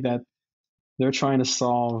I think that they're trying to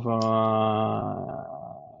solve how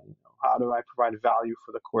do I provide value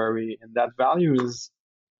for the query, and that value is,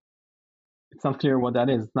 it's not clear what that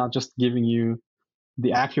is. It's not just giving you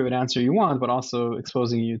the accurate answer you want, but also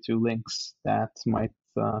exposing you to links that might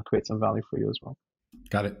create some value for you as well.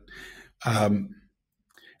 Got it.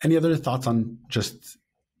 Any other thoughts on just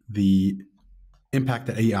the impact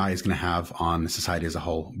that AI is going to have on society as a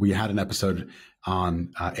whole? We had an episode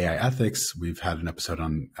on AI ethics. We've had an episode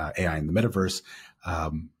on AI in the metaverse.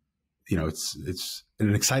 It's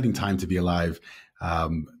an exciting time to be alive.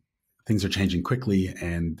 Things are changing quickly,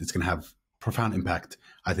 and it's going to have profound impact,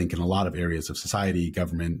 I think, in a lot of areas of society,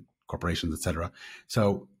 government, corporations, etc.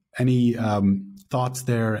 So any thoughts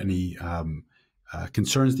there, any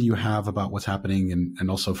concerns that you have about what's happening? And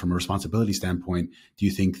also from a responsibility standpoint, do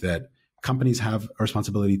you think that companies have a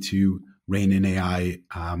responsibility to rein in AI,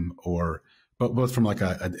 or both from like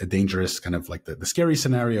a dangerous kind of like the scary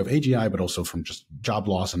scenario of AGI, but also from just job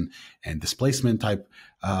loss and displacement type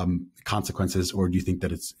consequences? Or do you think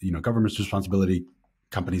that it's, government's responsibility,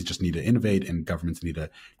 companies just need to innovate and governments need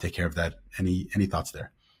to take care of that? Any thoughts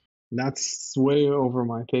there? That's way over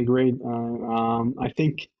my pay grade. I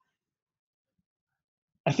think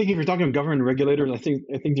if you're talking about government regulators, I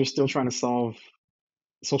think they're still trying to solve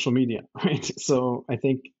social media, right? So I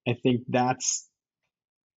think that's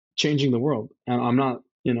changing the world, and I'm not,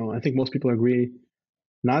 I think most people agree,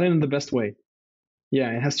 not in the best way.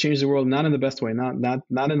 Yeah, it has changed the world, not in the best way, not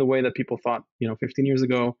in the way that people thought, 15 years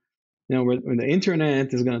ago, when the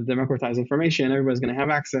internet is going to democratize information, everybody's going to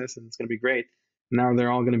have access, and it's going to be great. Now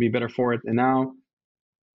they're all going to be better for it, and now,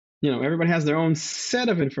 everybody has their own set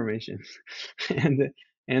of information, and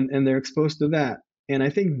they're exposed to that, and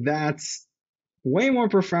I think that's way more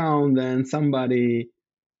profound than somebody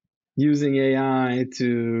using AI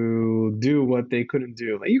to do what they couldn't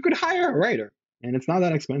do. Like, you could hire a writer, and it's not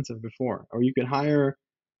that expensive before, or you could hire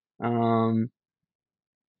lots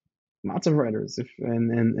of writers. I'm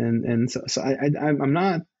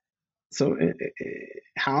not. So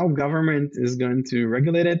how government is going to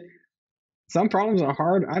regulate it? Some problems are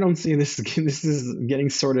hard. I don't see this. This is getting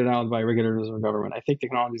sorted out by regulators or government. I think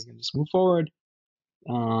technology is going to just move forward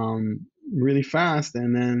really fast,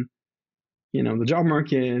 and then the job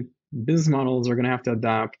market, business models are going to have to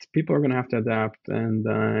adapt. People are going to have to adapt, and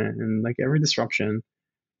like every disruption,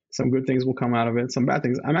 some good things will come out of it, some bad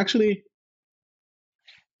things. I think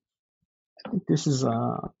this is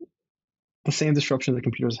the same disruption that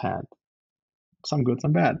computers had. Some good,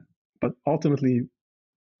 some bad, but ultimately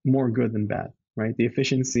more good than bad, right? The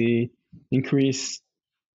efficiency increase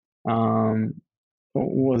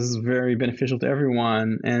was very beneficial to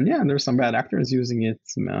everyone, and yeah, there's some bad actors using it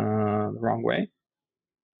the wrong way.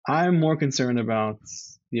 I'm more concerned about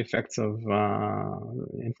the effects of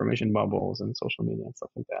information bubbles and social media and stuff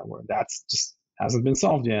like that, where that's just hasn't been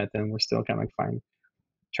solved yet, and we're still kind of like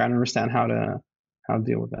trying to understand how to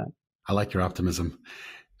deal with that. I like your optimism.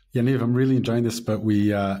 Yaniv, I'm really enjoying this, but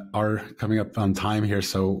we are coming up on time here,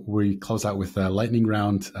 so we close out with a lightning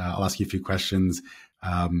round. I'll ask you a few questions.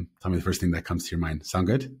 Tell me the first thing that comes to your mind. Sound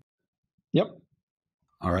good? Yep.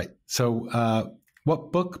 All right. So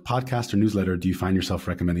what book, podcast, or newsletter do you find yourself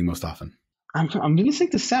recommending most often? I'm listening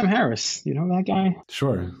to Sam Harris. You know that guy?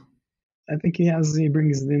 Sure. I think he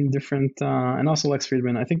brings in different, and also Lex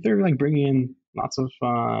Friedman. I think they're like bringing in lots of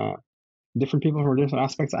different people for different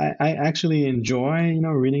aspects. I actually enjoy,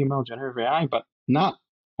 reading about generative AI, but not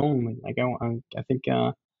only. Like I think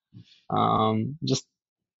just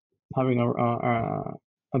having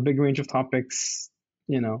a big range of topics,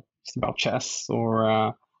 just about chess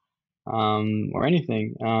or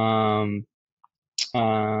anything.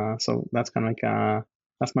 So that's kind of like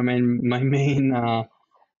that's my main I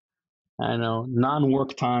don't know,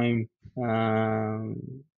 non-work time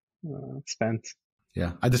spent.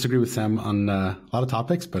 Yeah, I disagree with Sam on a lot of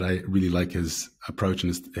topics, but I really like his approach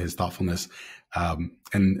and his thoughtfulness. And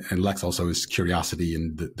Lex also his curiosity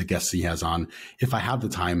and the guests he has on. If I have the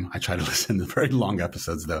time, I try to listen to very long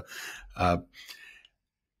episodes though.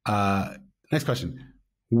 Next question.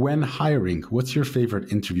 When hiring, what's your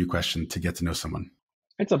favorite interview question to get to know someone?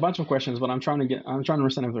 It's a bunch of questions, but I'm trying to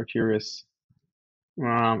understand if they're curious.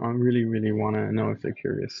 I really want to know if they're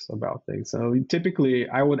curious about things. So typically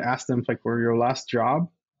I would ask them, like, for your last job,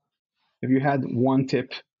 if you had one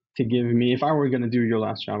tip to give me, if I were going to do your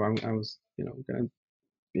last job, I was,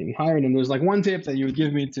 being hired, and there's like one tip that you would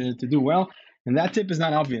give me to do well. And that tip is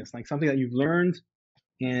not obvious, like something that you've learned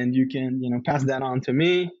and you can, pass that on to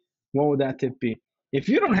me. What would that tip be? If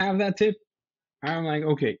you don't have that tip, I'm like,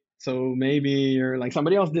 okay, so maybe you're like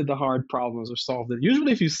somebody else did the hard problems or solved it.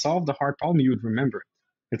 Usually if you solve the hard problem, you would remember it.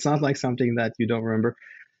 It's not like something that you don't remember.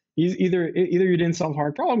 Either you didn't solve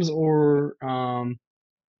hard problems or either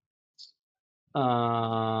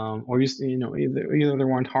they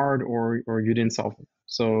weren't hard or you didn't solve them.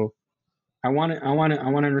 So I want to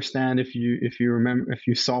understand if you remember, if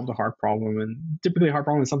you solved a hard problem. And typically a hard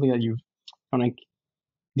problem is something that you've like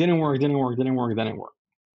didn't work.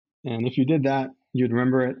 And if you did that, you'd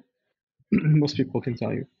remember it. Most people can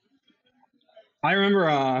tell you. I remember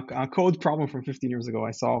a code problem from 15 years ago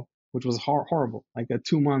I solved, which was horrible. Like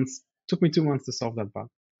took me 2 months to solve that bug.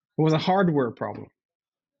 It was a hardware problem.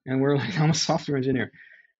 And I'm a software engineer.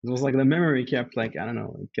 It was like the memory kept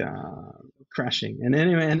crashing. And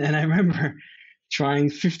anyway, and I remember trying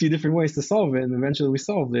 50 different ways to solve it, and eventually we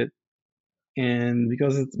solved it. And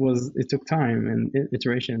because it took time and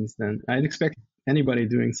iterations, then I'd expect anybody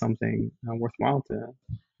doing something worthwhile to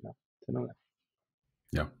know that.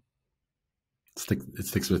 Yeah. It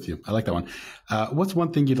sticks with you. I like that one. What's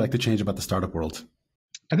one thing you'd like to change about the startup world?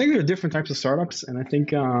 I think there are different types of startups, and I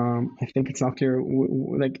think it's not clear.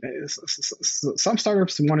 Some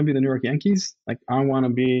startups want to be the New York Yankees. Like, I want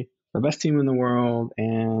to be the best team in the world,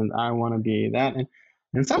 and I want to be that.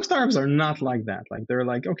 And some startups are not like that. Like, they're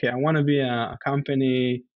like, okay, I want to be a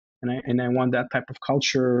company, and I want that type of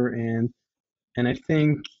culture. And I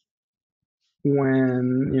think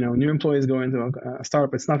when new employees go into a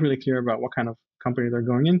startup, it's not really clear about what kind of company they're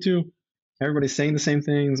going into. Everybody's saying the same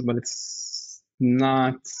things, but it's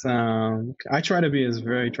not. I try to be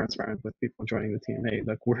very transparent with people joining the team. Hey,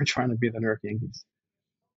 look, we're trying to be the New York Yankees.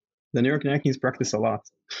 The New York Yankees practice a lot,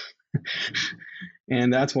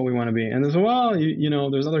 and that's what we want to be. And as well,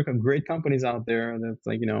 there's other great companies out there that's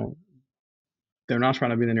like, they're not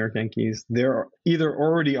trying to be the New York Yankees. They're either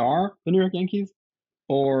already are the New York Yankees,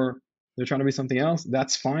 or they're trying to be something else.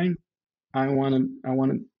 That's fine. I want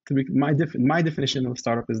to be my definition of a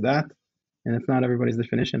startup is that, and it's not everybody's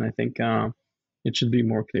definition. I think it should be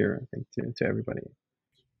more clear, I think, to everybody.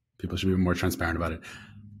 People should be more transparent about it.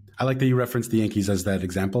 I like that you referenced the Yankees as that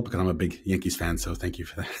example because I'm a big Yankees fan, so thank you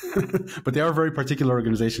for that. But they are a very particular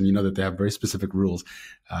organization. You know that they have very specific rules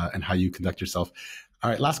and how you conduct yourself. All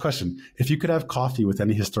right, last question. If you could have coffee with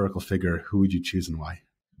any historical figure, who would you choose and why?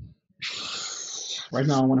 Right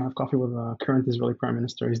now, I want to have coffee with the current Israeli Prime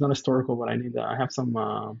Minister. He's not historical, but I have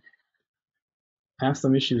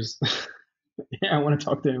some issues. Yeah, I want to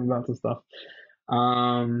talk to him about some stuff.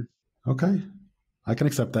 Okay, I can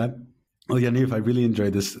accept that. Well, Yaniv, I really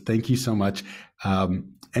enjoyed this. Thank you so much.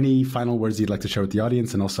 Any final words you'd like to share with the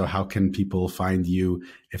audience, and also how can people find you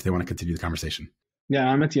if they want to continue the conversation? Yeah,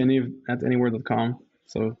 I'm at Yaniv at Anyword.com.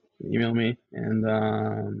 So email me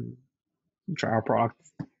and try our product.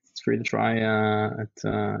 It's free to try at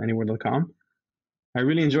Anyword.com. I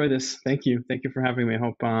really enjoy this. Thank you for having me. I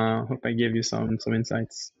hope I gave you some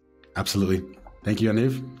insights. Absolutely. Thank you,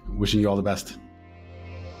 Yaniv. Wishing you all the best.